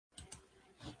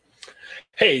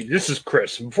Hey, this is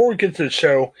Chris. Before we get to the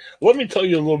show, let me tell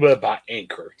you a little bit about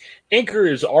Anchor. Anchor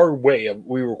is our way of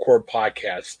we record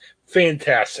podcasts.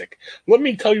 Fantastic. Let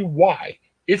me tell you why.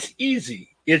 It's easy.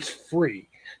 It's free.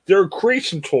 There are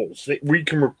creation tools that where you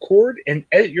can record and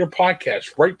edit your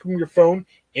podcast right from your phone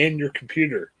and your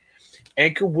computer.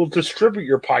 Anchor will distribute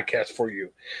your podcast for you,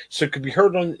 so it can be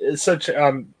heard on such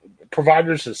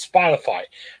providers as Spotify,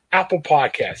 Apple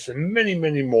Podcasts, and many,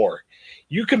 many more.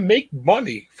 You can make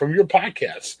money from your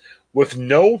podcast with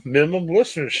no minimum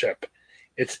listenership.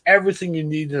 It's everything you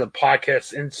need in a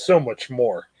podcast and so much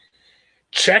more.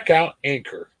 Check out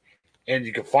Anchor, and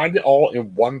you can find it all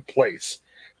in one place.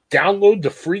 Download the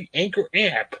free Anchor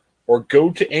app or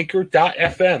go to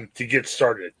anchor.fm to get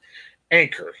started.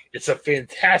 Anchor, it's a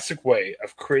fantastic way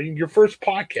of creating your first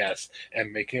podcast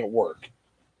and making it work.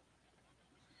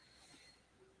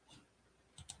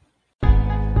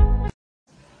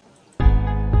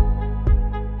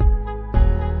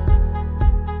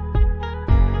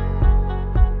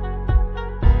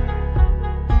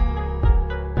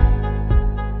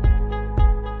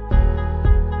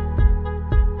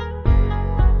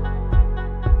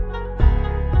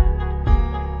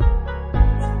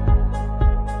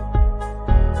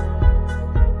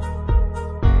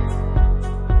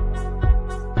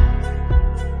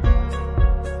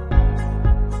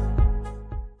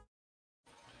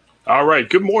 All right,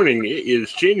 good morning. It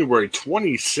is January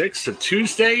 26th, a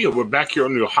Tuesday, and we're back here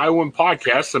on the Ohioan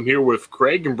podcast. I'm here with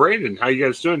Craig and Brandon. How you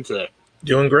guys doing today?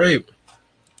 Doing great.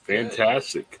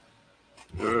 Fantastic.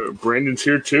 Brandon's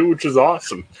here too, which is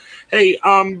awesome. Hey,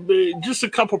 just a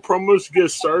couple promos to get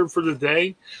us started for the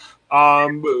day.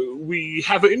 We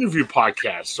have an interview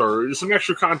podcast or some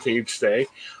extra content each day.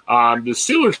 The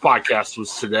Steelers podcast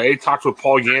was today. Talked with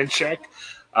Paul Yanchek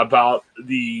about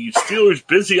the Steelers'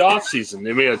 busy offseason.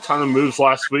 They made a ton of moves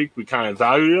last week. We kind of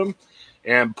valued them.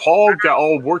 And Paul got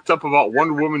all worked up about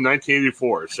Wonder Woman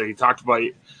 1984. So he talked about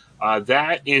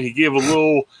that, and he gave a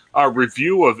little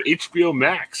review of HBO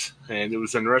Max. And it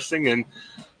was interesting. And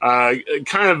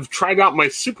kind of tried out my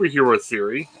superhero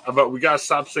theory about we got to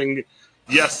stop saying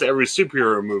yes to every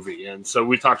superhero movie. And so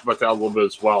we talked about that a little bit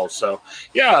as well. So,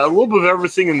 yeah, a little bit of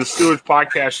everything in the Steelers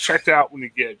podcast. Check it out when you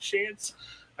get a chance.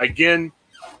 Again,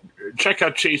 check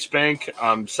out Chase Bank,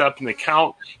 set up an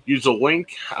account, use a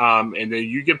link, and then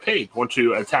you get paid once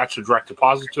you attach a direct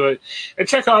deposit to it. And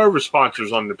check out our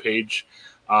sponsors on the page.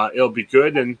 It'll be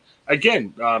good. And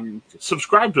again,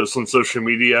 subscribe to us on social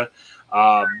media.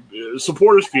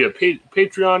 Support us via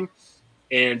Patreon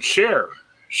and share,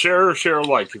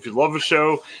 like. If you love a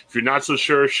show, if you're not so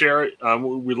sure, share it.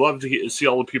 We love to see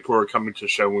all the people who are coming to the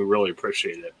show, and we really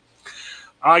appreciate it.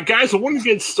 Guys, I want to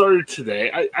get started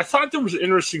today. I thought there was an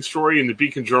interesting story in the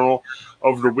Beacon Journal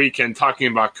over the weekend talking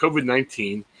about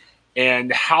COVID-19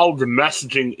 and how the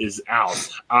messaging is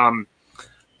out.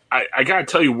 I got to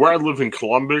tell you, where I live in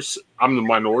Columbus, I'm the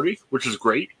minority, which is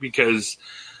great because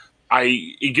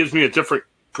it gives me a different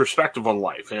perspective on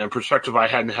life and a perspective I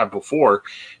hadn't had before.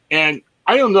 And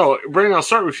I don't know, Brandon, I'll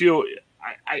start with you.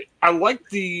 I like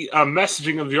the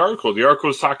messaging of the article. The article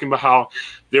was talking about how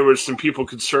there were some people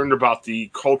concerned about the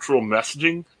cultural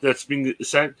messaging that's being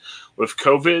sent with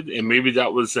COVID, and maybe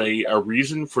that was a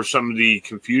reason for some of the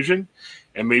confusion,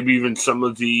 and maybe even some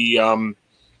of the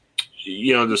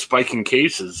the spike in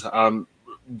cases.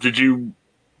 Did you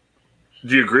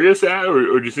agree with that,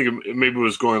 or do you think it maybe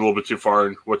was going a little bit too far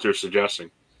in what they're suggesting?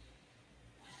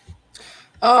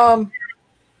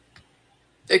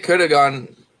 It could have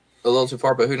gone a little too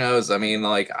far, but who knows? I mean,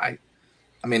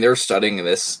 they're studying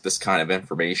this kind of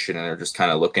information, and they're just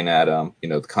kind of looking at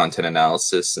the content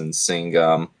analysis and seeing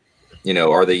are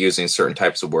they using certain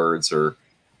types of words, or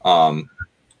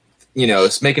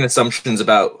it's making assumptions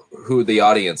about who the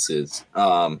audience is.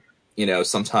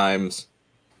 Sometimes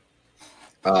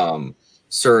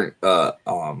certain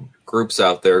groups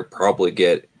out there probably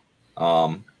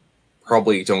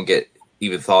don't get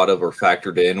even thought of or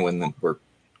factored in when we're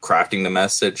crafting the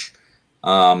message.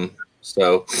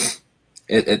 So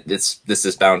this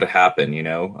is bound to happen,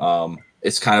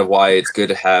 it's kind of why it's good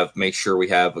to make sure we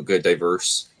have a good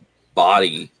diverse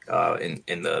body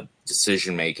in the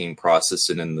decision-making process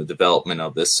and in the development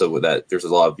of this, so that there's a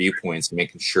lot of viewpoints,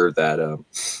 making sure that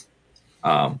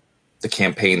the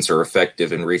campaigns are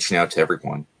effective in reaching out to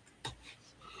everyone.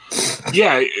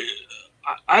 Yeah,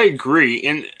 I agree.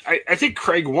 And I think,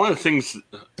 Craig, one of the things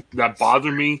that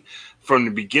bothered me from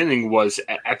the beginning was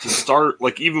at the start,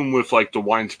 like even with like the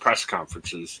Wine's press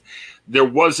conferences, there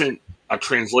wasn't a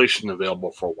translation available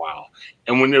for a while.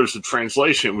 And when there was a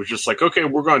translation, it was just like, okay,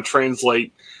 we're going to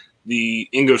translate the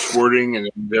English wording, and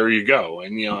there you go.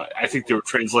 And, I think they were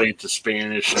translating to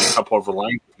Spanish and a couple other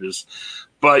languages.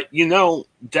 But,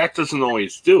 that doesn't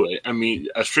always do it. I mean,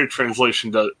 a straight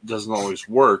translation doesn't always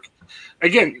work.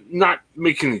 Again, not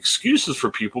making excuses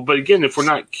for people, but again, if we're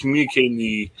not communicating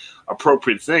the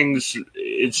appropriate things,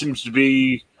 it seems to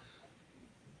be,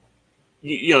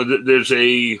 there's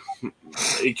a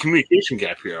communication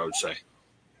gap here, I would say.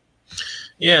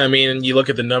 Yeah, I mean, you look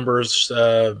at the numbers,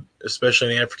 especially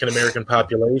in the African American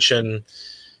population.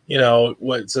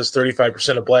 What it says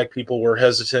 35% of black people were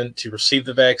hesitant to receive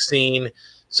the vaccine.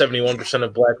 71%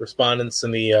 of black respondents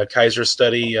in the Kaiser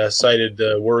study cited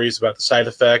worries about the side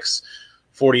effects.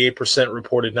 48%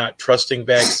 reported not trusting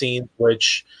vaccines,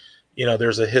 which,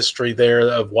 there's a history there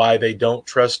of why they don't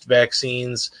trust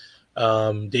vaccines,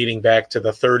 dating back to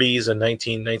the 30s and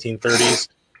 1930s.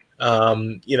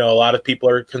 A lot of people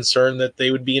are concerned that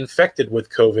they would be infected with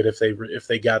COVID if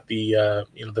they got the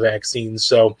vaccine.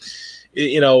 So,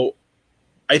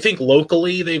 I think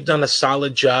locally they've done a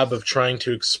solid job of trying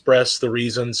to express the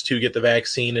reasons to get the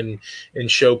vaccine and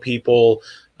show people,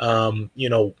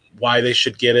 why they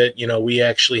should get it. We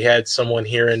actually had someone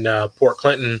here in Port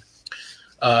Clinton,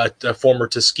 a former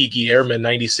Tuskegee Airman,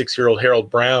 96-year-old Harold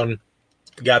Brown,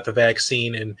 got the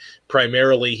vaccine, and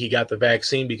primarily he got the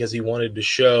vaccine because he wanted to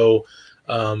show,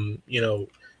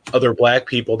 other black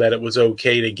people that it was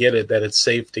okay to get it, that it's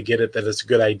safe to get it, that it's a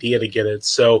good idea to get it.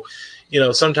 So,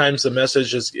 sometimes the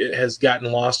message has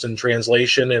gotten lost in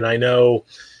translation, and I know,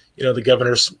 the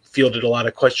governor's fielded a lot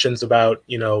of questions about,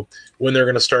 when they're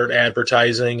going to start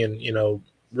advertising and,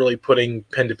 really putting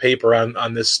pen to paper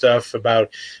on this stuff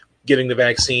about getting the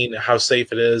vaccine, how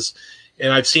safe it is.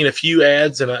 And I've seen a few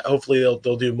ads, and hopefully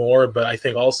they'll do more. But I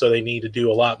think also they need to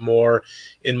do a lot more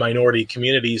in minority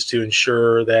communities to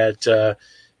ensure that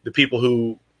the people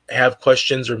who have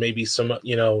questions or maybe some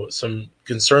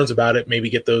concerns about it,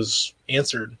 maybe get those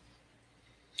answered.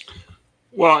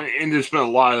 Well, and there's been a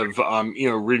lot of,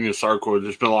 reading this article,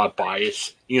 there's been a lot of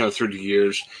bias, through the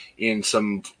years in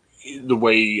the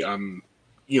way,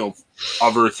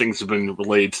 other things have been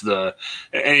related to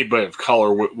anybody of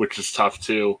color, which is tough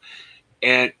too.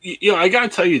 And, I got to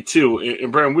tell you, too,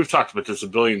 and Brandon, we've talked about this a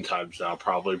billion times now,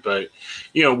 probably, but,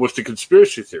 with the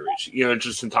conspiracy theories,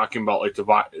 just in talking about, like,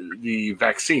 the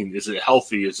vaccine, is it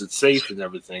healthy, is it safe, and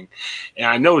everything. And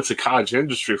I know it's a cottage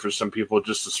industry for some people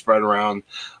just to spread around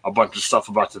a bunch of stuff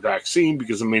about the vaccine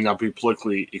because it may not be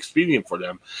politically expedient for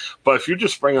them. But if you're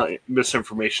just spreading out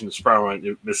misinformation to spread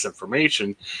around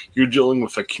misinformation, you're dealing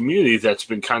with a community that's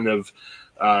been kind of,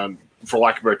 for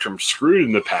lack of a better term, screwed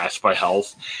in the past by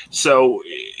health. So,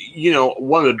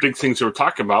 one of the big things they were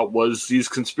talking about was these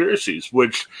conspiracies,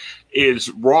 which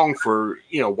is wrong for,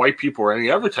 white people or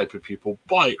any other type of people,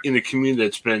 but in a community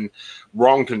that's been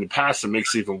wronged in the past, it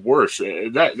makes it even worse.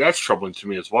 That's troubling to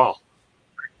me as well.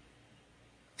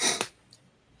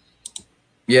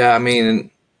 Yeah, I mean,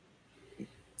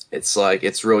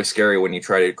 it's really scary when you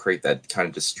try to create that kind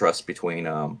of distrust between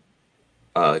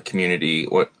community,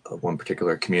 one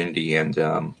particular community, and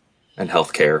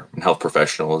healthcare and health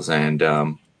professionals, and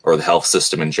or the health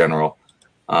system in general.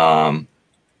 And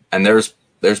there's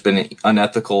been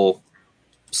unethical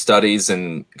studies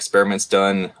and experiments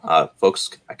done.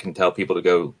 Folks, I can tell people to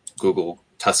go Google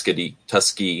Tuskegee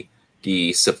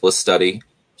syphilis study.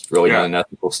 It's really an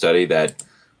unethical study that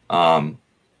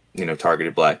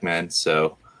targeted black men.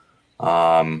 So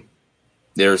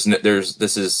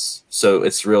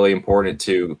it's really important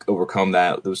to overcome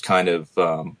those kind of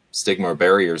stigma or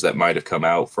barriers that might have come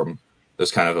out from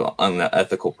those kind of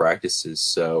unethical practices.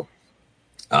 So,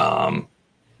 I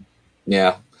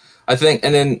think,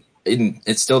 and then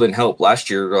it still didn't help. Last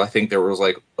year, I think there was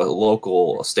like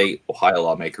a state Ohio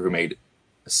lawmaker who made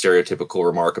a stereotypical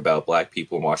remark about black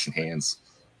people washing hands.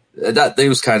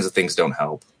 Those kinds of things don't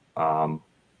help.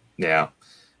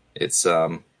 It's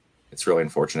really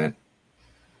unfortunate.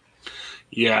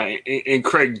 Yeah, and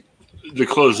Craig, to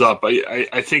close up,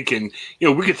 I think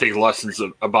we could take lessons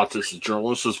about this as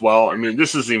journalists as well. I mean,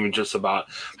 this isn't even just about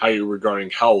how you're regarding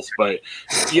health, but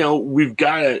we've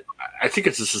got to. I think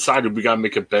as a society, we got to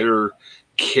make a better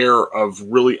care of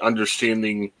really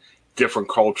understanding different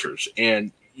cultures,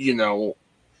 and it's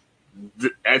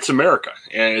America,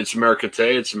 and it's America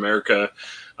today. It's America.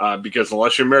 Because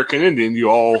unless you're American Indian, you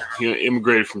all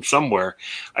immigrated from somewhere.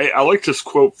 I like this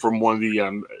quote from one of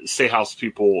the State House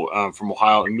people from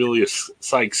Ohio, Amelia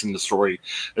Sykes, in the story.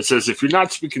 It says, if you're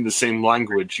not speaking the same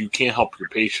language, you can't help your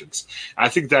patients. And I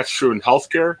think that's true in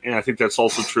healthcare, and I think that's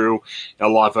also true in a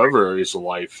lot of other areas of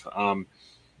life.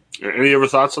 Any other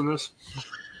thoughts on this?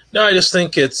 No, I just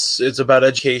think it's about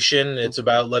education. It's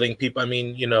about letting people,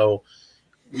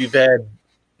 we've had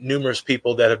numerous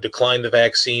people that have declined the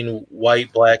vaccine,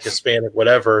 white, black, Hispanic,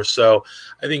 whatever. So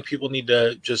I think people need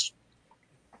to just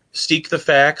seek the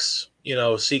facts,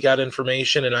 seek out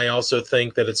information. And I also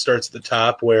think that it starts at the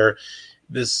top, where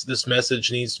this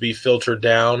message needs to be filtered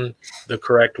down the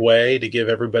correct way to give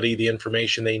everybody the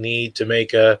information they need to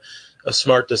make a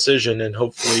smart decision. And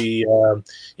hopefully,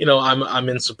 I'm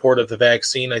in support of the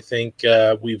vaccine. I think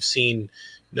we've seen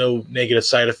no negative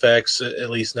side effects, at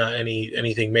least not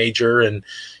anything major. And,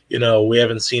 we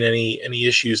haven't seen any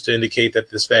issues to indicate that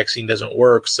this vaccine doesn't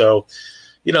work. So,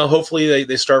 hopefully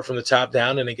they start from the top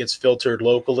down and it gets filtered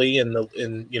locally. And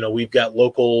we've got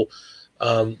local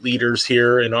leaders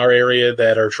here in our area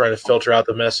that are trying to filter out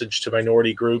the message to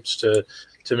minority groups to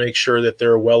make sure that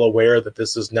they're well aware that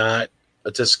this is not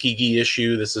a Tuskegee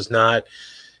issue. This is not,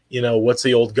 what's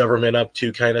the old government up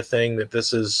to kind of thing, that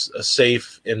this is a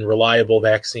safe and reliable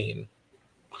vaccine.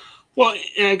 Well,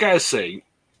 and I gotta say,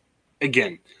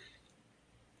 again,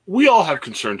 we all have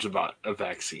concerns about a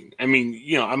vaccine. I mean,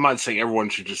 I'm not saying everyone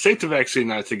should just take the vaccine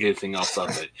and not think anything else of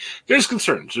it. There's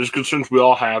concerns. There's concerns we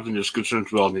all have, and there's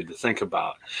concerns we all need to think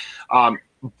about.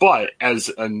 But as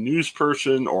a news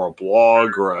person or a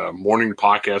blog or a morning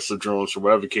podcast, a journalist, or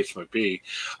whatever the case might be,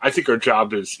 I think our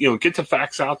job is, get the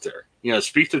facts out there.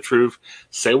 Speak the truth,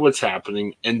 say what's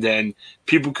happening, and then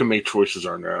people can make choices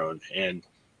on their own. And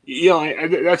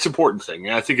that's an important thing.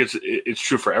 And I think it's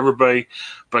true for everybody,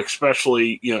 but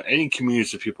especially, any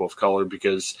communities of people of color,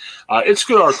 because it's a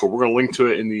good article. We're going to link to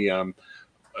it in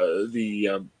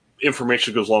the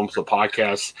information that goes along with the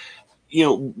podcast.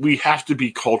 We have to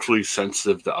be culturally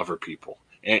sensitive to other people.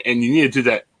 And you need to do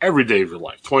that every day of your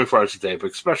life, 24 hours a day, but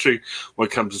especially when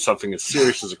it comes to something as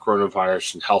serious as a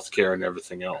coronavirus and healthcare and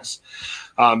everything else.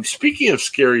 Speaking of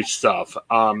scary stuff,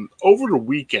 over the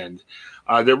weekend,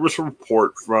 there was a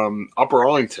report from Upper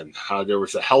Arlington. There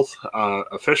was a health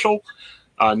official,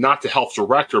 not the health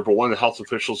director, but one of the health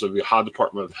officials of the Ohio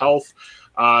Department of Health.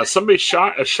 Somebody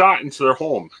shot a shot into their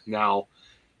home. Now,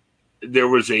 there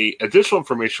was additional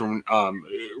information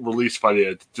released by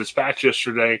the Dispatch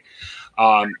yesterday.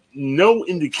 No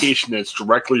indication that it's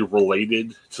directly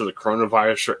related to the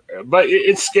coronavirus, but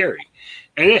it's scary.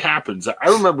 And it happens. I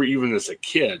remember even as a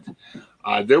kid,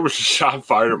 there was a shot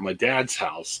fired at my dad's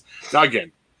house. Now,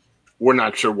 again, we're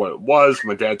not sure what it was.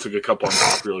 My dad took a couple of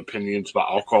unpopular opinions about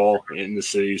alcohol in the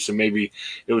city, so maybe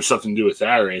it was something to do with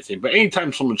that or anything. But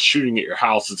anytime someone's shooting at your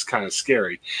house, it's kind of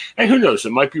scary. And who knows?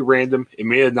 It might be random. It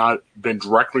may have not been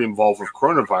directly involved with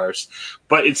coronavirus,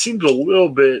 but it seems a little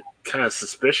bit kind of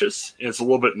suspicious, and it's a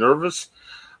little bit nervous.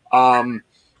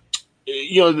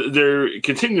 They're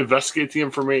continuing to investigate the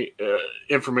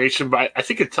information, but I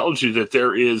think it tells you that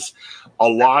there is a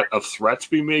lot of threats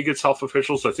being made against health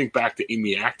officials. I think back to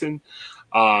Amy Acton.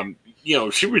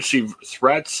 She received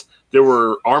threats. There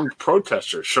were armed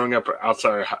protesters showing up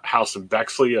outside her house in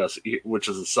Bexley, which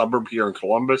is a suburb here in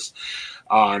Columbus.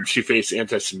 She faced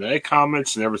anti-Semitic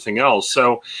comments and everything else.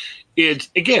 So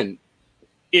again,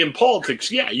 in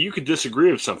politics, yeah, you could disagree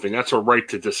with something. That's a right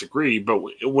to disagree. But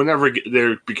whenever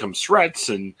there becomes threats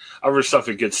and other stuff,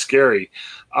 it gets scary.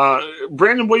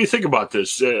 Brandon, what do you think about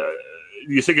this? Do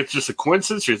you think it's just a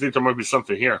coincidence, or do you think there might be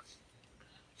something here?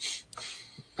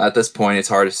 At this point, it's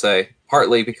hard to say.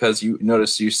 Partly because you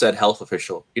noticed you said health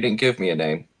official. You didn't give me a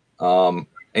name.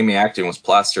 Amy Acton was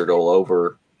plastered all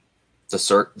over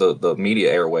the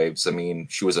media airwaves. I mean,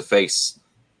 she was a face.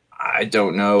 I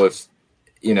don't know if,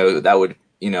 that would,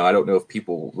 I don't know if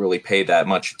people really pay that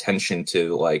much attention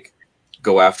to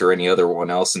go after any other one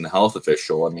else in the health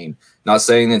official. I mean, not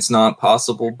saying it's not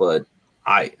possible, but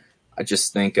I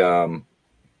just think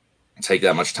take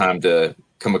that much time to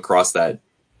come across that.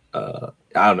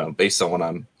 I don't know. Based on what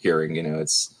I'm hearing,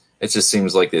 it just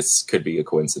seems like this could be a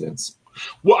coincidence.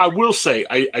 Well, I will say,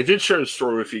 I did share a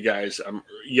story with you guys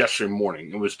yesterday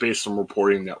morning. It was based on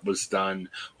reporting that was done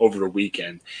over the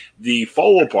weekend. The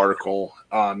follow-up article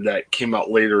that came out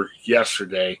later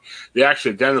yesterday, they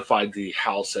actually identified the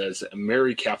house as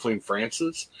Mary Kathleen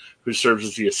Francis, who serves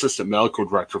as the assistant medical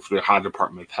director for the Ohio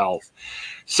Department of Health.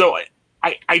 So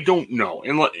I don't know.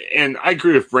 And I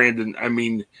agree with Brandon. I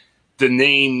mean, the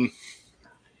name...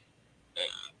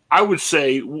 I would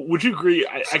say, would you agree?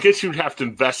 I guess you'd have to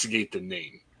investigate the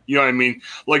name. You know what I mean?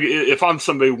 Like if I'm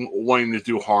somebody wanting to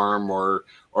do harm or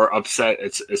upset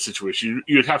a situation,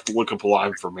 you'd have to look up a lot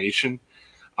of information.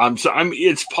 So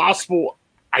it's possible.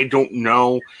 I don't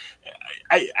know.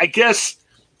 I guess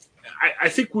I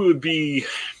think we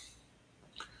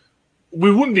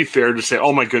wouldn't be fair to say,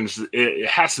 oh my goodness, it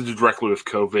has to do directly with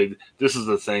COVID. This is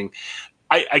the thing.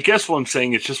 I guess what I'm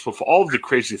saying is just with all of the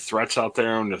crazy threats out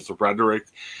there and the rhetoric,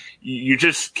 you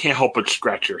just can't help but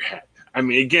scratch your head. I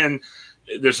mean, again,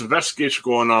 there's an investigation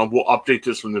going on. We'll update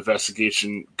this when the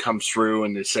investigation comes through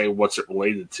and they say what's it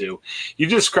related to. You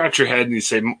just scratch your head and you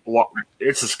say, well,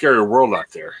 it's a scary world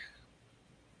out there.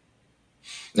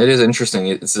 It is interesting.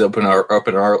 It's up in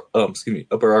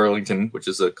Upper Arlington, which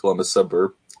is a Columbus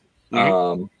suburb.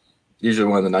 Mm-hmm. Usually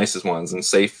one of the nicest ones and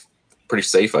safe, pretty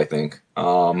safe, I think.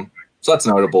 So that's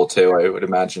notable too, I would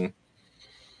imagine.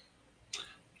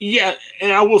 Yeah,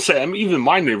 and I will say, even in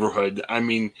my neighborhood,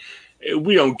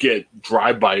 we don't get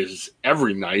drive-bys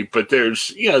every night, but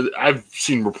there's, I've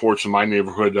seen reports in my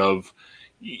neighborhood of,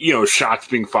 shots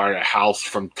being fired at a house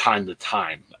from time to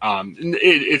time.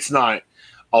 It's not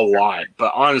a lot,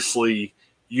 but honestly,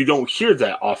 you don't hear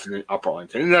that often in Upper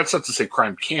Arlington. And that's not to say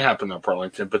crime can't happen in Upper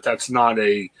Arlington, but that's not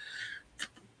a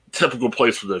typical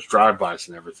place where there's drive-bys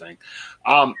and everything.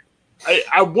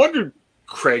 I wondered,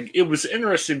 Craig, it was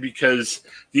interesting because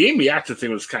the Amy Acton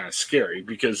thing was kind of scary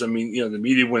because, the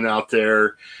media went out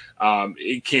there.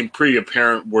 It became pretty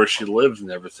apparent where she lived and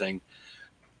everything.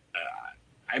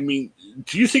 Do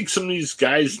you think some of these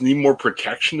guys need more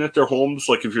protection at their homes?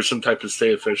 Like if you're some type of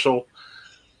state official?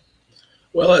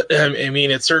 Well,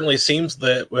 it certainly seems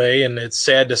that way, and it's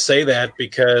sad to say that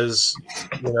because,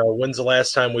 when's the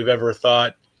last time we've ever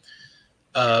thought,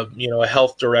 a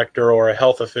health director or a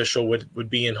health official would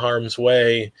be in harm's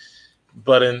way?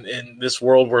 But in this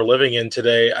world we're living in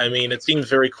today, it seems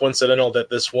very coincidental that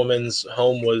this woman's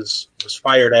home was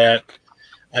fired at.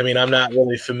 I'm not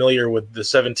really familiar with the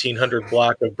 1700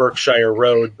 block of Berkshire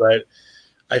Road, but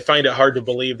I find it hard to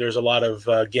believe there's a lot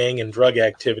of gang and drug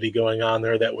activity going on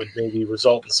there that would maybe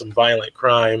result in some violent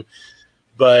crime.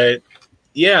 But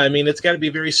yeah, it's got to be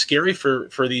very scary for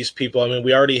these people.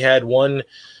 We already had one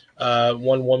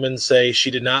woman say she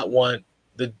did not want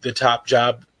the top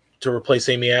job to replace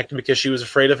Amy Acton because she was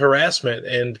afraid of harassment,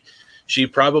 and she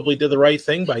probably did the right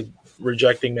thing by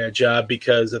rejecting that job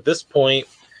because at this point,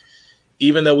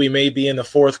 even though we may be in the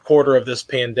fourth quarter of this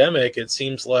pandemic, it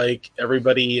seems like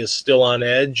everybody is still on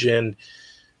edge and,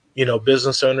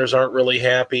 business owners aren't really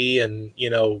happy and,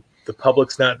 the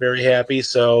public's not very happy.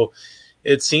 So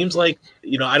it seems like,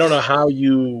 I don't know how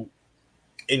you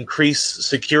increase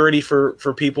security for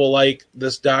people like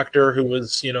this doctor who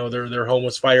was, their home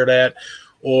was fired at,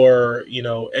 or,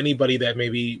 anybody that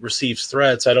maybe receives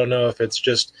threats. I don't know if it's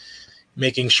just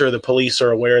making sure the police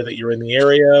are aware that you're in the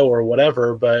area or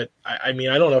whatever. But I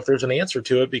don't know if there's an answer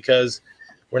to it because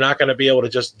we're not going to be able to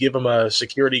just give them a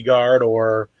security guard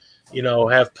or,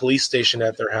 have police stationed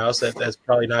at their house. That's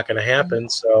probably not going to happen.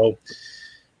 So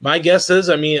my guess is,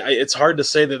 it's hard to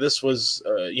say that this was,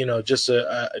 just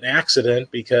an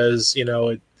accident because,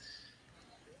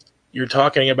 you're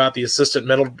talking about the assistant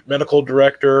medical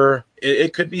director.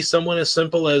 It could be someone as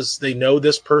simple as they know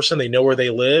this person, they know where they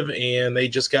live, and they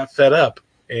just got fed up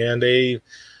and they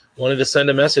wanted to send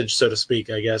a message, so to speak,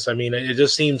 I guess. It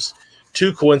just seems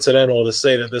too coincidental to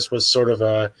say that this was sort of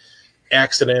a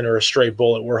accident or a stray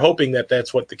bullet. We're hoping that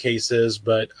that's what the case is,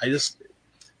 but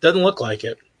doesn't look like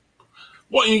it.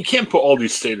 Well, you can't put all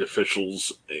these state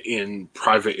officials in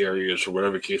private areas or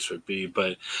whatever the case would be.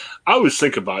 But I always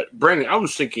think about it. Brandon, I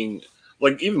was thinking,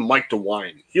 like even Mike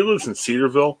DeWine, he lives in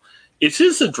Cedarville. Is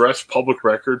his address public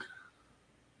record?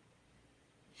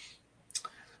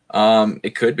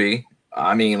 It could be.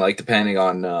 Depending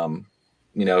on,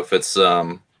 if it's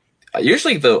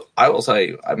usually though, I will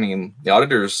say,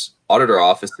 the auditor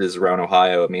offices around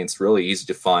Ohio. It's really easy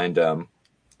to find,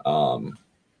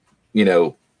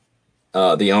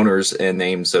 the owners and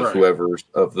names of whoever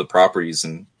of the properties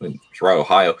in throughout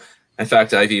Ohio. In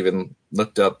fact, I've even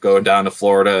looked up going down to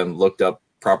Florida and looked up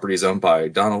properties owned by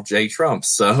Donald J. Trump.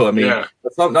 So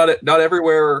it's not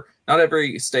everywhere. Not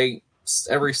every state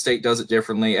does it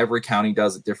differently. Every county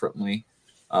does it differently.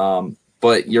 But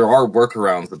there are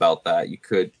workarounds about that. You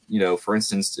could, for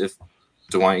instance, if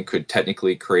DeWine could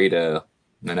technically create an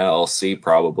LLC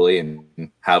probably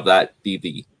and have that be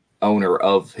the owner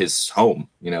of his home,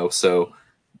 so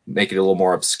make it a little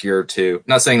more obscure too.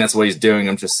 Not saying that's what he's doing.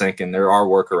 I'm just thinking there are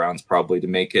workarounds probably to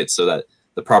make it so that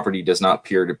the property does not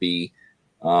appear to be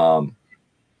owned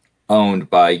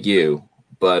by you.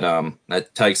 But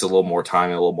that takes a little more time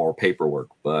and a little more paperwork.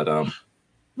 But that's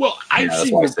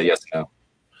why I say yes and no.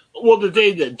 Well, the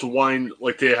day that DeWine,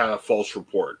 they had a false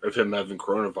report of him having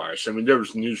coronavirus. There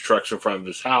was news trucks in front of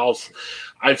his house.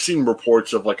 I've seen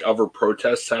reports of other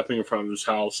protests happening in front of his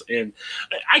house, and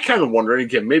I kind of wonder. And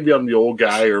again, maybe I'm the old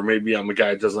guy, or maybe I'm a guy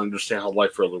that doesn't understand how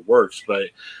life really works. But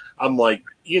I'm like,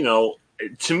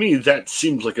 to me, that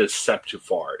seems like a step too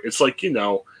far. It's like,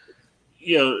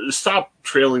 stop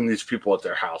trailing these people at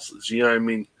their houses. You know what I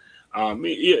mean?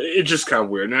 It's just kind of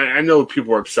weird. And I know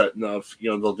people are upset enough,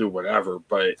 they'll do whatever,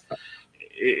 but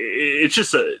it's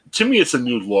just to me, it's a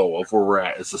new low of where we're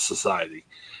at as a society.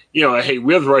 Hey,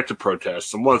 we have the right to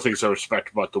protest, and one of the things I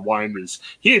respect about DeWine is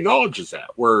he acknowledges that,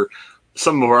 where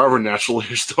some of our other national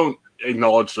leaders don't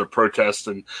acknowledge their protest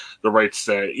and the rights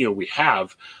that we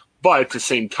have. But at the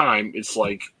same time, it's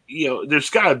like there's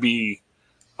got to be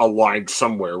a line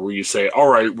somewhere where you say, all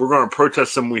right, we're going to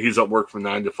protest him when he's at work from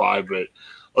 9 to 5, but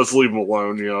let's leave him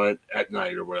alone, at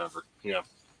night or whatever.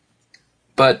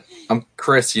 But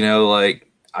Chris,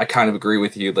 I kind of agree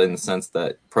with you in the sense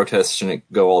that protests shouldn't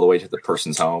go all the way to the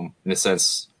person's home. In a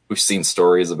sense, we've seen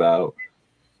stories about,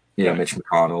 Mitch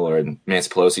McConnell or Nancy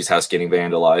Pelosi's house getting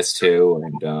vandalized too,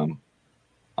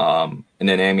 and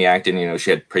then Amy Acton, she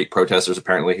had protesters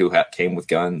apparently who came with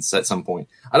guns at some point.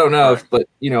 I don't know, but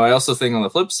I also think on the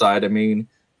flip side,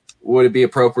 would it be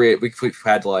appropriate if we've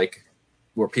had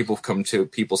where people come to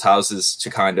people's houses to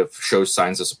kind of show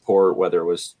signs of support, whether it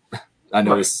was, I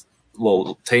know it's a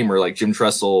little tamer, like Jim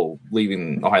Tressel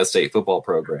leaving Ohio State football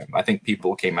program. I think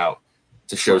people came out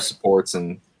to show supports,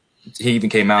 and he even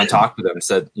came out and talked to them and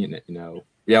said,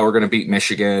 yeah, we're going to beat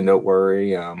Michigan. Don't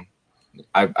worry.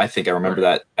 I think I remember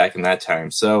that back in that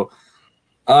time. So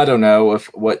I don't know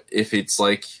if it's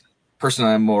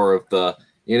personally I'm more of the,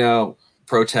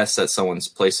 protests at someone's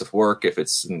place of work, if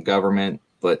it's in government,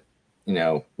 but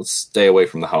let's stay away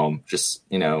from the home. Just,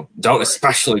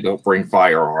 don't bring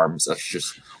firearms. That's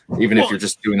just, even if you're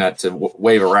just doing that to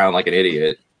wave around like an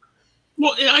idiot.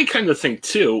 Well, I kind of think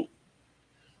too,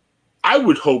 I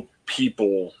would hope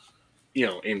people,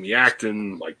 Amy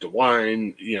Acton, like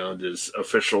DeWine, this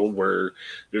official where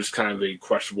there's kind of a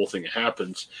questionable thing that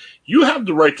happens. You have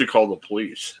the right to call the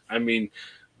police.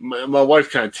 My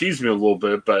wife kind of teased me a little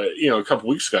bit, but, a couple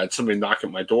weeks ago, I had somebody knock at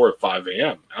my door at 5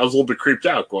 a.m. I was a little bit creeped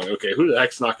out going, okay, who the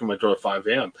heck's knocking my door at 5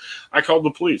 a.m.? I called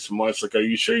the police. My wife's like, are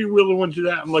you sure you really want to do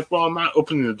that? I'm like, well, I'm not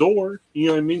opening the door. You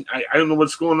know what I mean? I don't know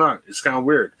what's going on. It's kind of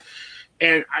weird.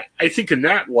 And I think in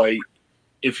that light,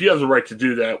 if you have the right to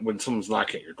do that when someone's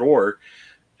knocking at your door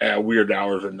at weird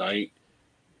hours at night,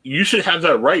 you should have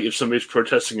that right if somebody's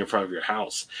protesting in front of your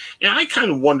house. And I kind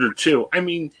of wonder, too,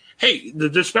 hey, the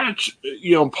Dispatch,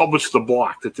 published the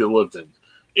block that they lived in.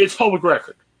 It's public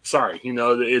record. Sorry,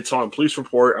 it's on a police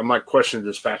report. I'm not questioning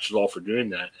the Dispatch at all for doing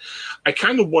that. I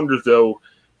kind of wonder, though,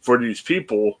 for these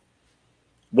people,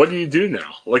 what do you do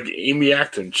now? Like Amy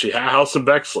Acton, she had a house in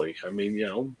Bexley.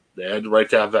 They had the right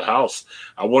to have that house.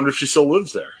 I wonder if she still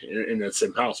lives there in that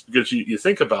same house. Because you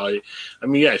think about it,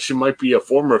 yeah, she might be a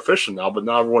former official now, but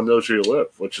not everyone knows where you live,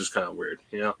 which is kind of weird,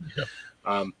 Yeah.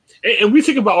 And we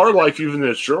think about our life even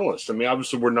as journalists.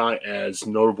 Obviously we're not as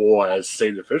notable as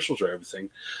state officials or everything,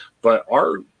 but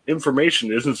our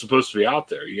information isn't supposed to be out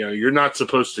there. You're not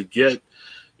supposed to get,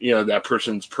 that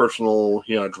person's personal,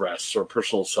 address or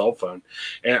personal cell phone.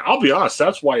 And I'll be honest,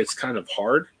 that's why it's kind of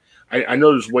hard. I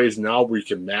know there's ways now where you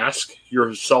can mask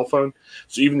your cell phone.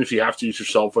 So even if you have to use your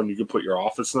cell phone, you can put your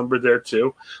office number there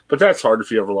too. But that's hard if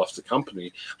you ever left the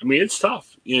company. It's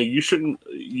tough. You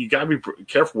got to be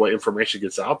careful what information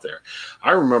gets out there.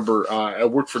 I remember I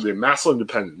worked for the Massillon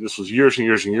Independent. This was years and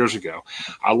years and years ago.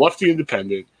 I left the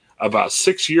Independent. About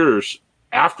 6 years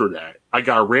after that, I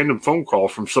got a random phone call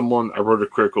from someone I wrote a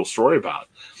critical story about.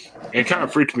 And it kind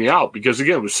of freaked me out because,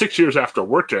 again, it was 6 years after I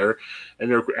worked there,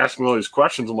 and they're asking me all these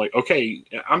questions. I'm like, okay,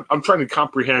 I'm trying to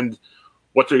comprehend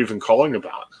what they're even calling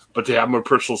about. But they have my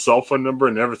personal cell phone number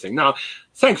and everything. Now,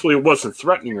 thankfully, it wasn't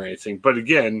threatening or anything. But,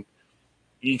 again,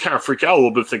 you kind of freak out a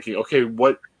little bit thinking, okay,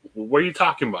 what are you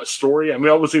talking about? Story? I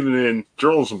wasn't even in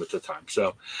journalism at the time.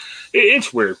 So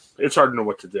it's weird. It's hard to know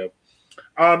what to do.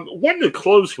 Wanted to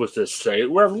close with this today.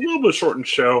 We're having a little bit shortened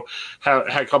show. Had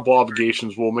a couple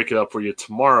obligations. We'll make it up for you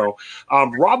tomorrow.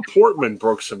 Rob Portman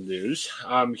broke some news.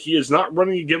 He is not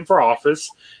running again for office.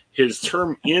 His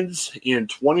term ends in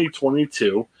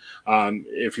 2022.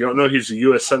 If you don't know, he's a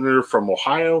U.S. Senator from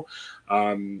Ohio.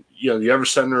 The other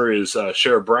senator is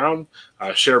Sherrod Brown.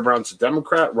 Sherrod Brown's a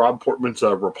Democrat. Rob Portman's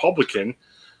a Republican.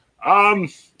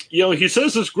 He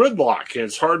says it's gridlock, and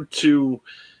it's hard to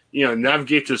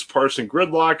navigate this partisan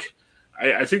gridlock.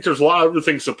 I think there's a lot of other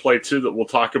things to play too that we'll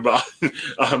talk about.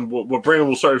 But Brandon,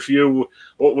 we'll start with you.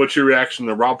 What's your reaction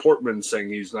to Rob Portman saying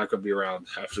he's not going to be around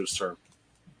after his term?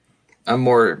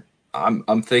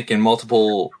 I'm thinking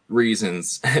multiple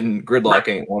reasons, and gridlock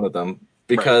ain't one of them.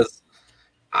 Because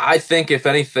I think if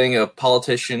anything, a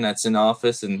politician that's in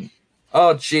office and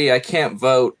I can't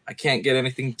vote, I can't get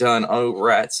anything done. Oh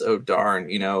rats, oh darn,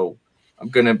 I'm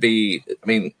gonna be.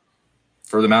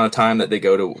 For the amount of time that they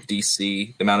go to DC,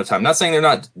 the amount of time, not saying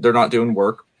they're not doing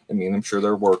work. I'm sure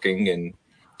they're working and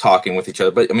talking with each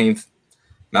other, but the amount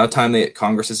of time that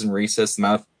Congress is in recess, the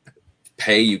amount of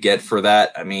pay you get for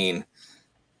that,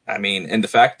 I mean, and the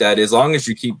fact that as long as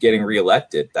you keep getting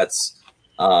reelected, that's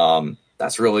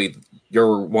really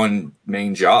your one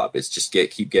main job is just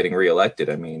keep getting reelected.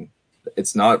 I mean,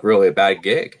 it's not really a bad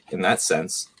gig in that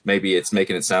sense. Maybe it's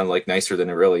making it sound like nicer than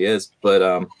it really is, but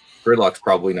gridlock's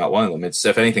probably not one of them. It's,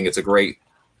 if anything, it's a great.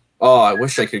 Oh, I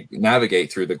wish I could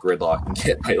navigate through the gridlock and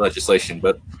get my legislation,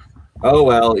 but oh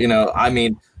well, I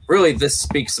mean, really, this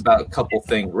speaks about a couple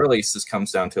things. Really, this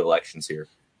comes down to elections here.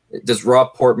 Does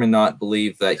Rob Portman not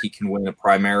believe that he can win a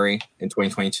primary in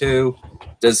 2022?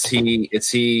 Does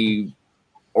he,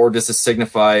 or does this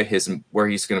signify where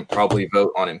he's going to probably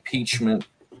vote on impeachment?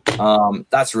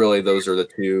 Those are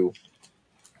the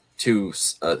two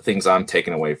things I'm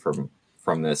taking away from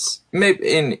this.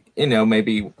 Maybe,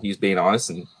 maybe he's being honest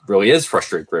and really is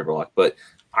frustrated with gridlock, but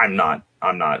I'm not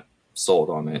sold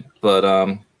on it. But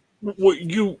well,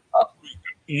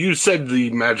 you said the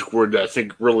magic word that I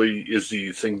think really is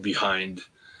the thing behind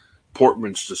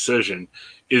Portman's decision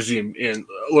and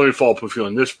let me follow up with you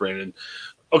on this, Brandon.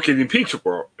 Okay, the impeachment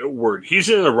word. He's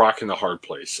in a rock and a hard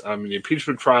place. I mean, the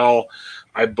impeachment trial,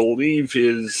 I believe,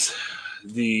 is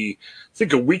a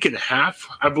week and a half.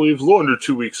 I believe, a little under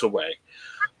 2 weeks away.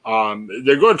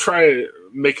 They're going to try to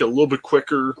make it a little bit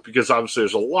quicker because obviously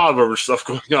there's a lot of other stuff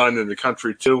going on in the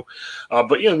country too. But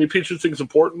the impeachment thing is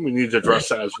important. We need to address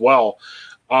that as well.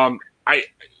 Brandon, I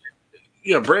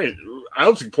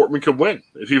don't think Portman could win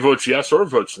if he votes yes or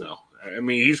votes no. I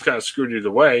mean, he's kind of screwed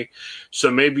either way.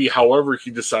 So maybe however he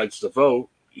decides to vote,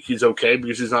 he's okay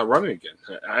because he's not running again.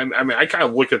 I mean, I kind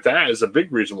of look at that as a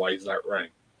big reason why he's not running.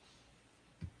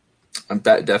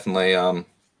 Definitely.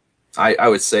 I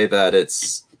would say that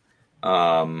it's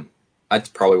that's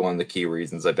probably one of the key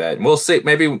reasons, I bet. And we'll see.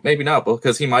 Maybe not,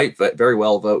 because he might very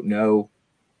well vote no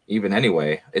even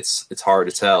anyway. It's hard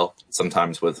to tell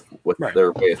sometimes with right.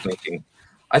 Their way of thinking.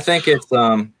 I think it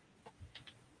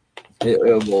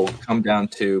will come down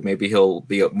to maybe he'll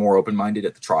be more open-minded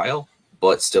at the trial,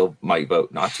 but still might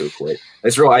vote not to acquit.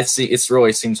 It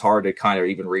really seems hard to kind of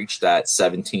even reach that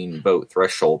 17 vote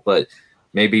threshold, but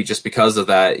maybe just because of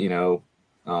that, you'll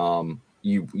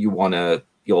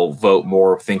vote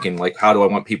more thinking like, how do I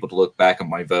want people to look back on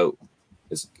my vote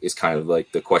is kind of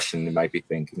like the question they might be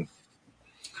thinking.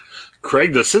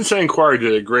 Craig, the Cincinnati Enquirer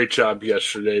did a great job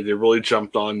yesterday. They really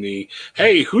jumped on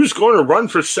hey, who's going to run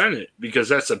for Senate? Because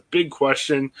that's a big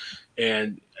question.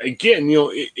 And again,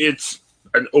 it's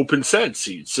an open Senate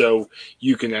seat. So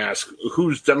you can ask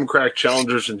who's Democratic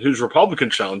challengers and who's Republican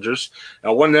challengers.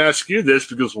 I wanted to ask you this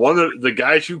because one of the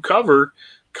guys you cover,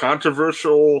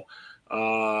 controversial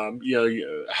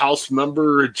House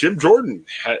member Jim Jordan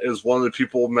is one of the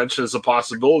people mentioned as a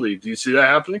possibility. Do you see that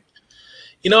happening?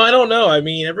 I don't know. I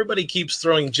mean, everybody keeps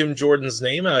throwing Jim Jordan's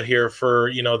name out here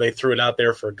for, they threw it out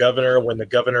there for governor when the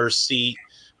governor's seat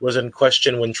was in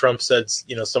question when Trump said,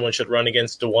 someone should run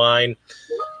against DeWine.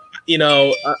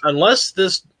 Unless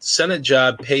this Senate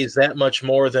job pays that much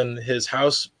more than his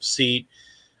House seat,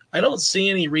 I don't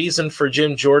see any reason for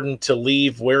Jim Jordan to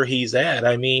leave where he's at.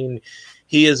 I mean,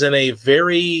 he is in a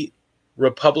very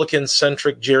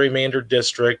Republican-centric gerrymandered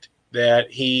district that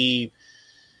he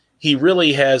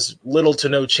really has little to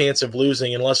no chance of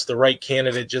losing unless the right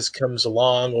candidate just comes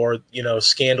along or,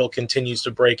 scandal continues to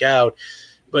break out.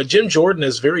 But Jim Jordan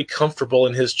is very comfortable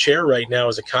in his chair right now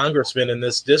as a congressman in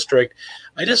this district.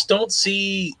 I just don't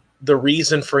see the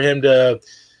reason for him to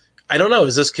 – I don't know.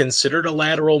 Is this considered a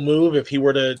lateral move? If he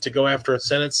were to go after a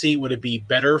Senate seat, would it be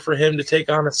better for him to take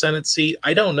on a Senate seat?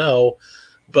 I don't know.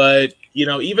 But,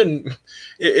 even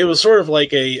it was sort of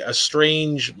like a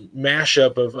strange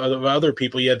mashup of other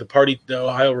people. You had the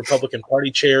Ohio Republican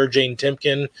Party chair, Jane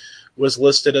Timken, was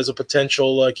listed as a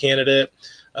potential candidate.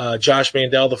 Josh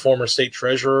Mandel, the former state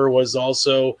treasurer, was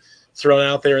also thrown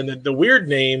out there. And the weird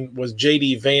name was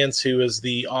J.D. Vance, who is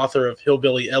the author of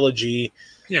Hillbilly Elegy.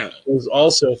 Yeah, was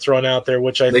also thrown out there,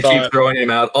 which they keep throwing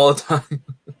him out all the time.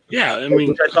 Yeah, I mean,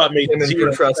 which I thought made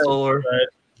zero sense.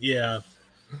 Yeah.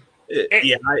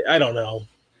 I don't know.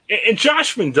 And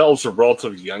Josh Mandel's a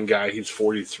relatively young guy. He's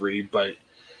 43, but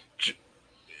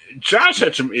Josh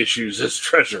had some issues as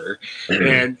treasurer.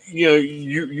 And,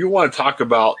 you want to talk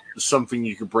about something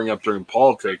you could bring up during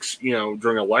politics,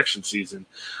 during election season.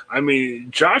 I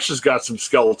mean, Josh has got some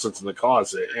skeletons in the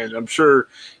closet. And I'm sure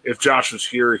if Josh was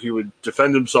here, he would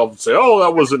defend himself and say, oh,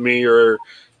 that wasn't me, or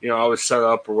I was set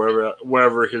up, or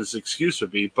whatever his excuse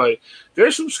would be. But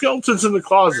there's some skeletons in the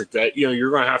closet that,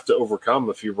 you're going to have to overcome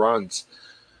if he runs.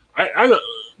 I don't,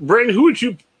 Brandon, who would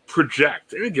you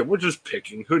project? And again, we're just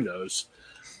picking. Who knows?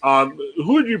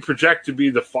 Who would you project to be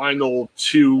the final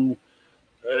two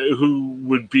who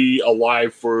would be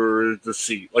alive for the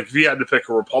seat? Like if you had to pick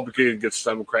a Republican against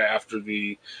Democrat after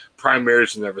the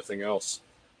primaries and everything else.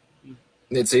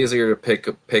 It's easier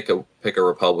to pick a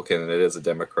Republican than it is a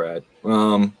Democrat.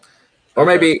 Or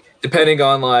maybe depending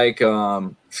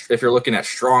on if you're looking at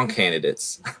strong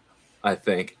candidates, I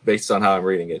think based on how I'm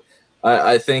reading it,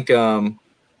 I think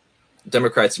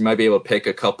Democrats you might be able to pick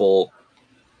a couple,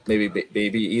 maybe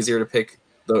easier to pick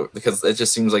though because it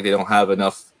just seems like they don't have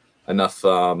enough.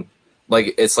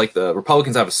 It's like the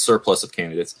Republicans have a surplus of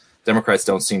candidates. Democrats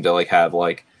don't seem to have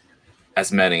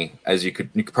as many as you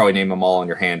could probably name them all on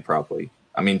your hand probably.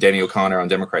 I mean, Danny O'Connor on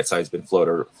Democrat side has been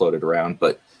floated around,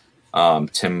 but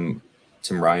Tim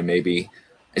Ryan maybe.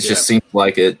 It just seems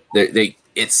like it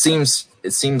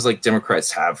seems like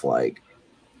Democrats have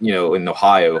in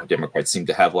Ohio, Democrats seem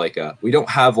to have we don't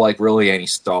have really any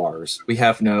stars. We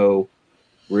have no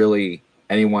really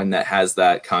anyone that has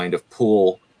that kind of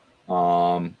pull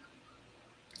for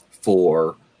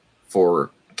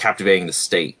captivating the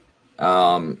state.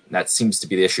 That seems to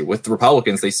be the issue with the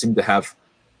Republicans. They seem to have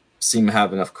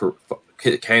enough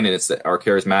candidates that are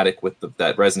charismatic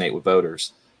that resonate with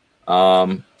voters.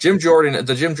 The Jim Jordan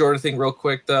thing real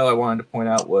quick though, I wanted to point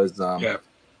out was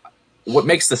what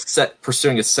makes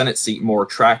pursuing a Senate seat more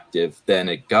attractive than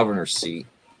a governor's seat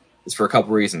is for a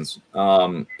couple reasons.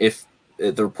 If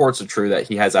the reports are true that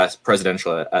he has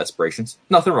presidential aspirations,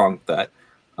 nothing wrong with that.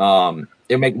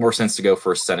 It would make more sense to go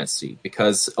for a Senate seat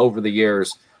because over the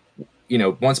years,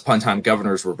 once upon a time,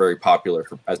 governors were very popular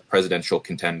as presidential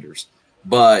contenders.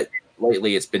 But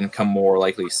lately, it's become more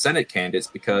likely Senate candidates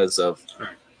because of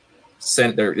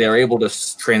they're able to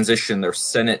transition their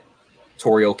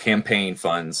senatorial campaign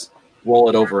funds, roll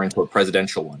it over into a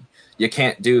presidential one. You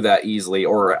can't do that easily,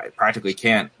 or practically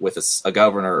can't, with a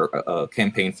governor, a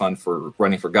campaign fund for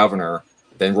running for governor,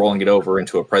 then rolling it over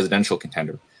into a presidential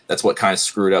contender. That's what kind of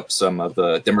screwed up some of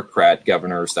the Democrat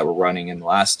governors that were running in the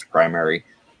last primary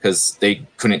because they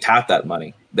couldn't tap that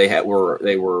money. They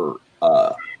were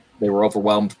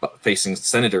overwhelmed facing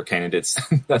senator candidates.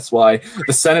 That's why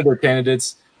the senator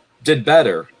candidates did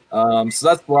better. So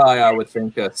that's why I would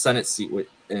think a Senate seat would,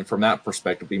 and from that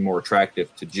perspective, be more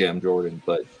attractive to Jim Jordan.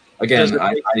 But again,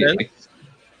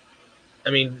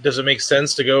 does it make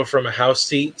sense to go from a House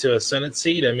seat to a Senate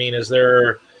seat? I mean, is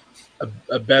there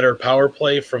a better power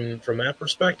play from that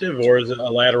perspective, or is it a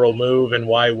lateral move? And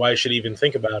why should he even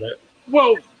think about it?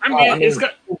 Well, I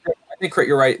think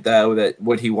you're right though that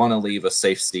would he want to leave a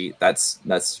safe seat? That's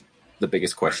the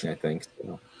biggest question I think.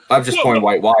 So, I'm just pointing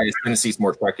why is Tennessee's more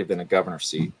attractive than a governor's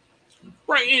seat?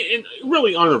 Right, and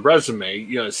really on a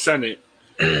resume, Senate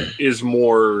is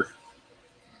more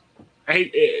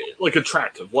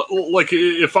attractive. Like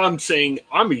if I'm saying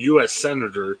I'm a U.S.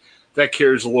 senator, that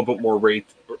carries a little bit more weight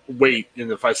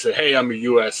than if I say, hey, I'm a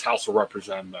U.S. House of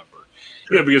Representatives member.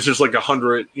 Because there's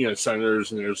 100,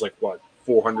 senators, and there's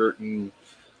 400 and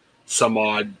some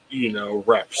odd,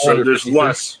 reps. So there's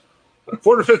less.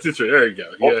 453. There you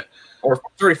go. Yeah. Or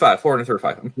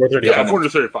 435. Yeah,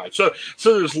 435. So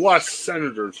there's less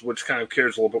senators, which kind of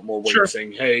carries a little bit more weight,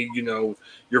 saying, hey,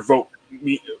 your vote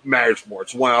matters more.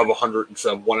 It's 1 out of 100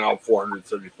 instead of 1 out of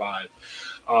 435.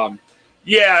 I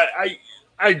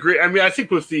agree. I mean, I think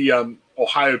with the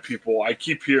Ohio people, I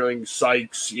keep hearing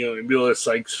Sykes, Emilia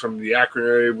Sykes from the Akron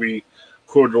area. We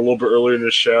quoted a little bit earlier in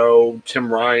the show,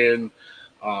 Tim Ryan,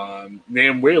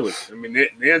 Nan Whaley. I mean,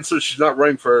 Nan says she's not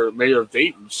running for mayor of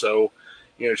Dayton, so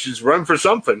she's running for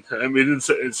something. I mean,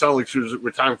 it sounded like she was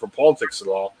retiring from politics at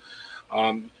all.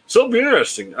 So it'll be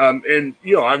interesting. And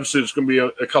obviously, there's going to be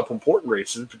a couple important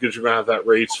races because you're going to have that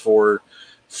race for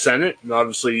Senate, and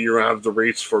obviously you're going to have the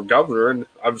race for governor, and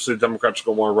obviously the Democrats are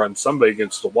going to want to run somebody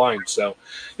against DeWine. So,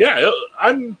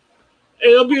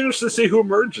 it'll be interesting to see who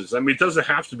emerges. I mean, it doesn't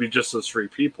have to be just those three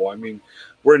people. I mean,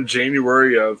 we're in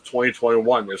January of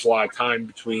 2021. There's a lot of time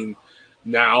between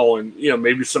now and,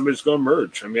 maybe somebody's going to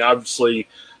emerge. I mean, obviously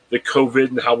the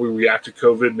COVID and how we react to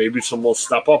COVID, maybe someone will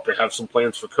step up and have some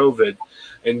plans for COVID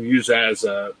and use that as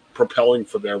a propelling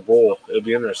for their role. It'll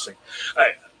be interesting.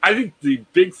 I think the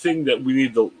big thing that we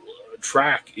need to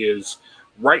track is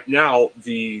right now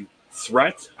the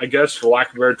threat, I guess, for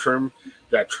lack of a better term,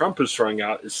 that Trump is throwing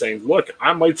out is saying, look,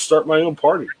 I might start my own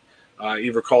party.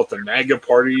 Either call it the MAGA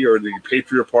party or the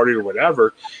Patriot Party or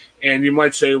whatever. And you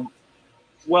might say,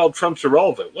 well, Trump's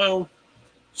irrelevant. Well,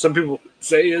 some people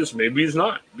say maybe he's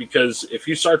not. Because if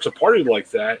he starts a party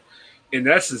like that, in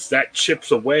essence, that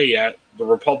chips away at the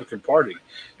Republican Party.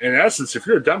 In essence, if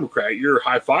you're a Democrat, you're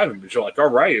high-fiving because you're like, all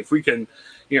right, if we can,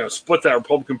 split that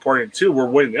Republican Party in two, we're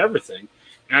winning everything.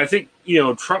 And I think,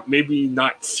 Trump may be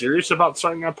not serious about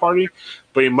starting that party,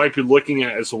 but he might be looking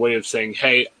at it as a way of saying,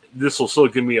 hey, this will still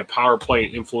give me a power play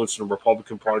and influence in the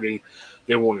Republican Party.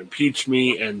 They won't impeach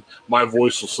me, and my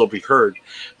voice will still be heard.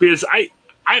 Because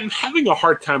I'm having a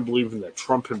hard time believing that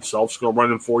Trump himself is going to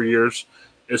run in 4 years,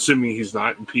 assuming he's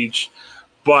not impeached.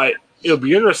 But it'll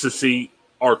be interesting to see,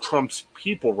 are Trump's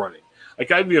people running?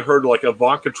 Like, I've even heard like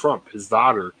Ivanka Trump, his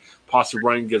daughter, possibly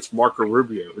running against Marco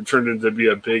Rubio, who turned into be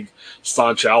a big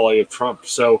staunch ally of Trump.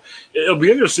 So it'll be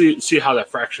interesting to see how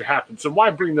that fracture happens. And why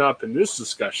I bring that up in this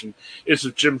discussion is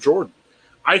with Jim Jordan.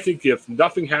 I think if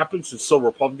nothing happens, it's still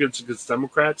Republicans against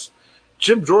Democrats.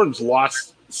 Jim Jordan's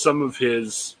lost some of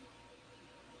his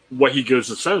what he goes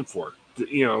to Senate for,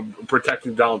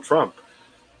 protecting Donald Trump.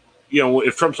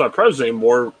 If Trump's not president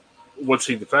anymore, what's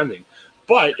he defending?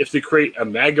 But if they create a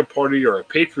MAGA party or a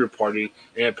Patriot party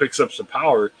and it picks up some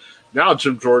power, now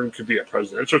Jim Jordan could be a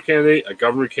presidential candidate, a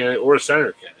governor candidate, or a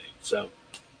senator candidate. So,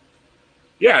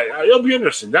 yeah, it'll be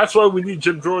interesting. That's why we need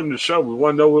Jim Jordan to show. We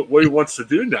want to know what he wants to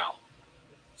do now,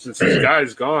 since this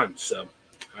guy's gone. So,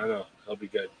 I don't know. That'll be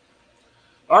good.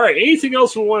 All right, anything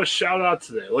else we want to shout out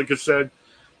today? Like I said,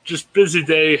 just busy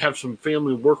day, have some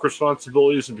family work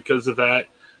responsibilities, and because of that,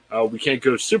 we can't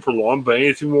go super long. But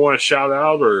anything we want to shout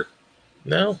out, or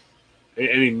no,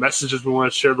 any messages we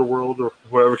want to share the world, or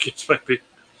whatever case might be?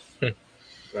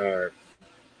 All right.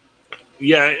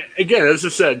 Yeah, again, as I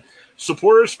said,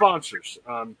 support our sponsors.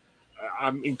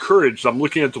 I'm encouraged. I'm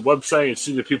looking at the website and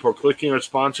seeing that people are clicking our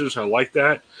sponsors. And I like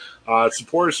that.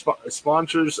 Support our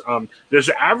sponsors. There's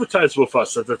an advertise with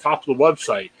us at the top of the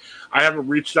website. I haven't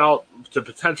reached out to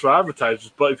potential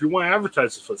advertisers, but if you want to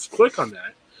advertise with us, click on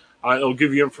that. It'll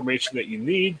give you information that you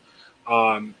need.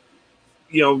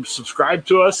 Subscribe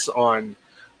to us on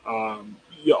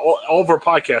all of our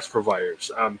podcast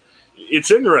providers.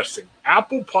 It's interesting.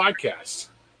 Apple Podcasts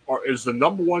is the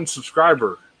number one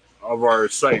subscriber of our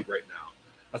site right now.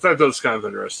 I thought that was kind of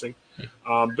interesting.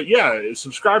 But yeah,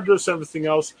 subscribe to us and everything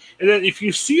else. And then if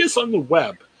you see us on the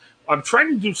web, I'm trying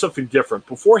to do something different.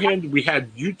 Beforehand, we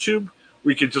had YouTube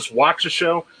where you could just watch the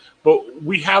show, but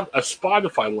we have a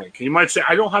Spotify link. And you might say,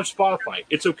 I don't have Spotify.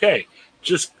 It's okay.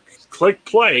 Just click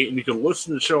play and you can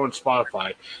listen to the show on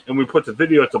Spotify. And we put the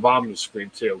video at the bottom of the screen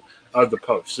too of the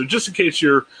post. So just in case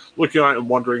you're looking at it and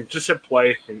wondering, just hit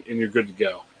play and you're good to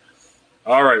go.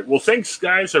 All right. Well, thanks,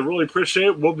 guys. I really appreciate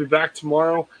it. We'll be back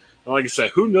tomorrow. And like I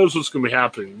said, who knows what's going to be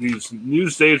happening? These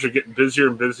news days are getting busier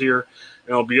and busier, and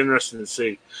it'll be interesting to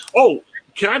see. Oh,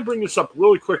 can I bring this up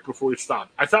really quick before we stop?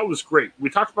 I thought it was great. We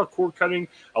talked about cord cutting.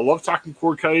 I love talking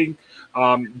cord cutting.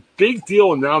 Big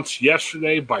deal announced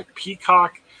yesterday by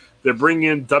Peacock. They're bringing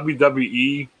in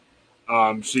WWE,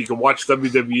 so you can watch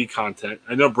WWE content.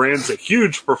 I know Brandon's a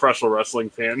huge professional wrestling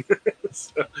fan.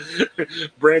 So,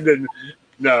 Brandon,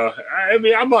 no, I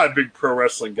mean, I'm not a big pro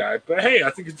wrestling guy, but hey, I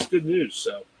think it's good news.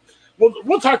 So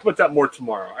we'll talk about that more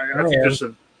tomorrow.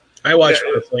 I watch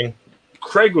wrestling.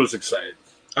 Craig was excited.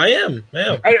 I am.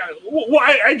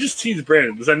 I just tease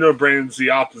Brandon because I know Brandon's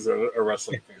the opposite of a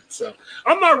wrestling fan. So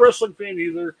I'm not a wrestling fan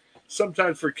either.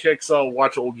 Sometimes for kicks, I'll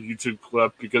watch an old YouTube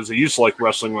clip because I used to like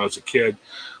wrestling when I was a kid.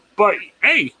 But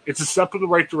hey, it's a step in the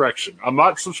right direction. I'm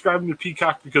not subscribing to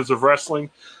Peacock because of wrestling.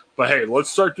 But hey, let's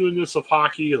start doing this with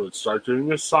hockey. Let's start doing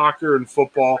this soccer and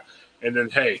football. And then,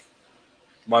 hey,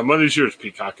 my money's yours,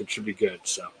 Peacock. It should be good.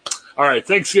 So, all right.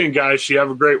 Thanks again, guys. You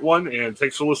have a great one. And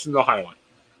thanks for listening to Ohioan.